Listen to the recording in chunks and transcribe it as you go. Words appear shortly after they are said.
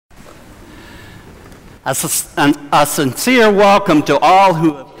A sincere welcome to all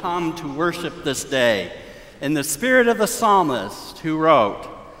who have come to worship this day, in the spirit of the psalmist who wrote,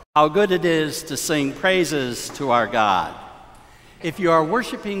 "How good it is to sing praises to our God." If you are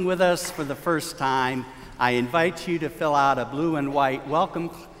worshiping with us for the first time, I invite you to fill out a blue and white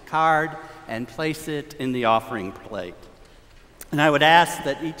welcome card and place it in the offering plate. And I would ask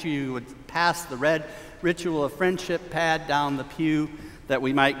that each of you would pass the red Ritual of Friendship pad down the pew that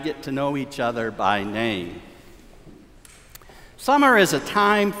we might get to know each other by name. Summer is a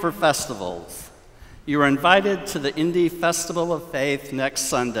time for festivals. You are invited to the Indy Festival of Faith next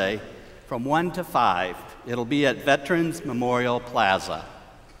Sunday from 1 to 5. It'll be at Veterans Memorial Plaza.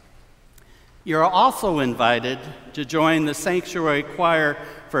 You're also invited to join the Sanctuary Choir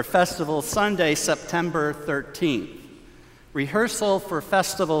for Festival Sunday, September 13th. Rehearsal for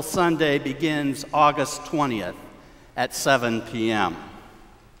Festival Sunday begins August 20th at 7 p.m.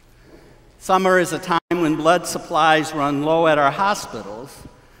 Summer is a time when blood supplies run low at our hospitals.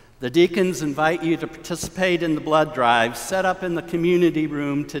 The deacons invite you to participate in the blood drive set up in the community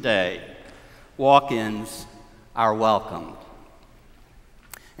room today. Walk-ins are welcomed.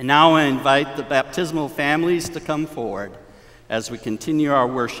 And now I invite the baptismal families to come forward as we continue our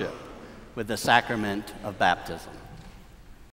worship with the sacrament of baptism.